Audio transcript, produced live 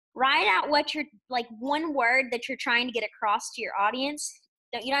write out what you're, like, one word that you're trying to get across to your audience.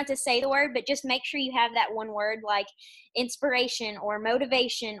 You don't have to say the word, but just make sure you have that one word, like inspiration or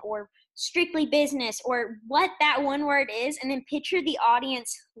motivation or strictly business, or what that one word is, and then picture the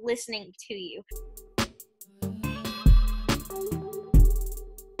audience listening to you.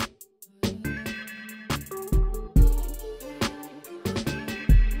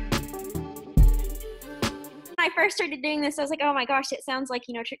 When I first started doing this, I was like, oh my gosh, it sounds like,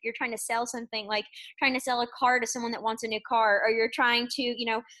 you're trying to sell something, like trying to sell a car to someone that wants a new car, or you're trying to,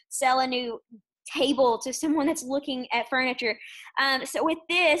 sell a new table to someone that's looking at furniture. So with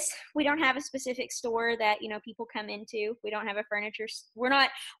this, we don't have a specific store that, people come into. We don't have a furniture. We're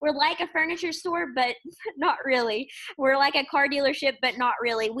like a furniture store, but not really. We're like a car dealership, but not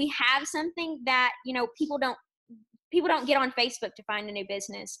really. We have something that, people don't get on Facebook to find a new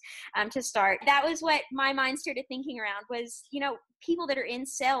business to start. That was what my mind started thinking around was, people that are in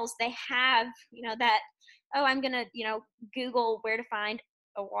sales, they have, that, oh, I'm going to, Google where to find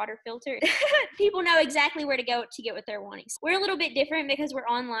a water filter. People know exactly where to go to get what they're wanting. We're a little bit different because we're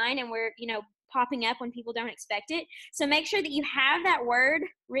online and we're, popping up when people don't expect it. So make sure that you have that word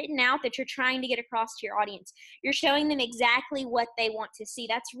written out that you're trying to get across to your audience. You're showing them exactly what they want to see.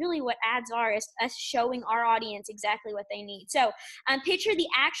 That's really what ads are, is us showing our audience exactly what they need. So picture the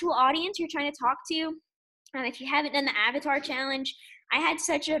actual audience you're trying to talk to. If you haven't done the avatar challenge, I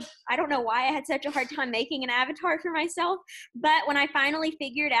don't know why I had such a hard time making an avatar for myself, but when I finally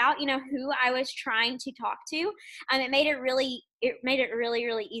figured out, who I was trying to talk to, it made it really,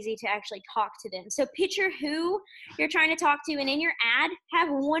 really easy to actually talk to them. So picture who you're trying to talk to, and in your ad, have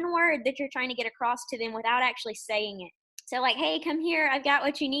one word that you're trying to get across to them without actually saying it. So like, hey, come here, I've got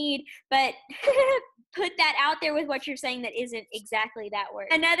what you need, but put that out there with what you're saying that isn't exactly that word.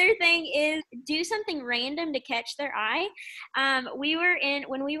 Another thing is do something random to catch their eye. We were in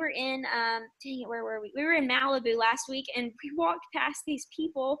Malibu last week, and we walked past these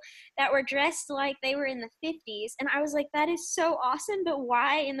people that were dressed like they were in the 50s. And I was like, that is so awesome, but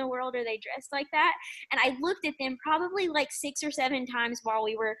why in the world are they dressed like that? And I looked at them probably like 6 or 7 times while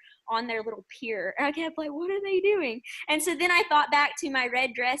we were on their little pier. And I kept like, what are they doing? And so then I thought back to my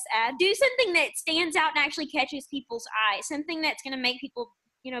red dress ad. Do something that stands out and actually catches people's eye. Something that's going to make people,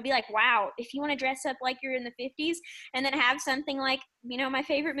 be like, wow, if you want to dress up like you're in the 50s, and then have something like, my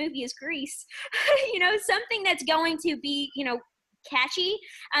favorite movie is Grease. Something that's going to be, catchy,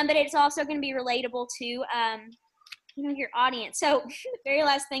 but it's also going to be relatable to, your audience. So the very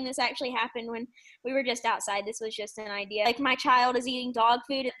last thing, this actually happened when we were just outside. This was just an idea. Like, my child is eating dog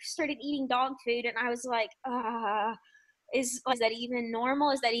food. It started eating dog food, and I was like, is that even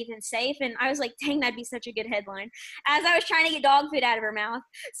normal? Is that even safe? And I was like, dang, that'd be such a good headline, as I was trying to get dog food out of her mouth.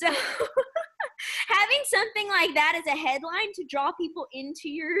 So having something like that as a headline to draw people into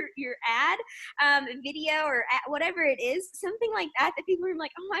your ad, video, or whatever it is, something like that people are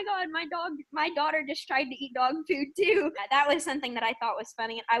like, oh my God, my daughter just tried to eat dog food too. That was something that I thought was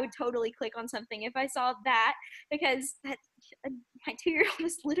funny, and I would totally click on something if I saw that, because my 2-year-old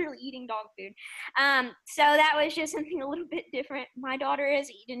was literally eating dog food. So that was just something a little bit different. My daughter has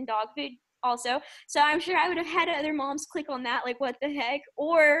eaten dog food also, so I'm sure I would have had other moms click on that, like, what the heck?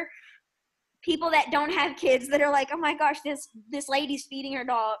 Or people that don't have kids that are like, oh my gosh, this lady's feeding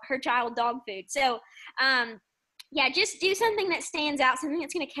her child dog food. So yeah, just do something that stands out, something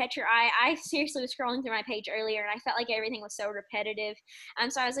that's going to catch your eye. I seriously was scrolling through my page earlier, and I felt like everything was so repetitive.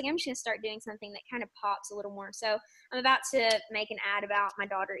 So I was like, I'm just going to start doing something that kind of pops a little more. So I'm about to make an ad about my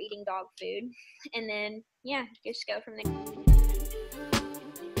daughter eating dog food, and then, yeah, just go from there.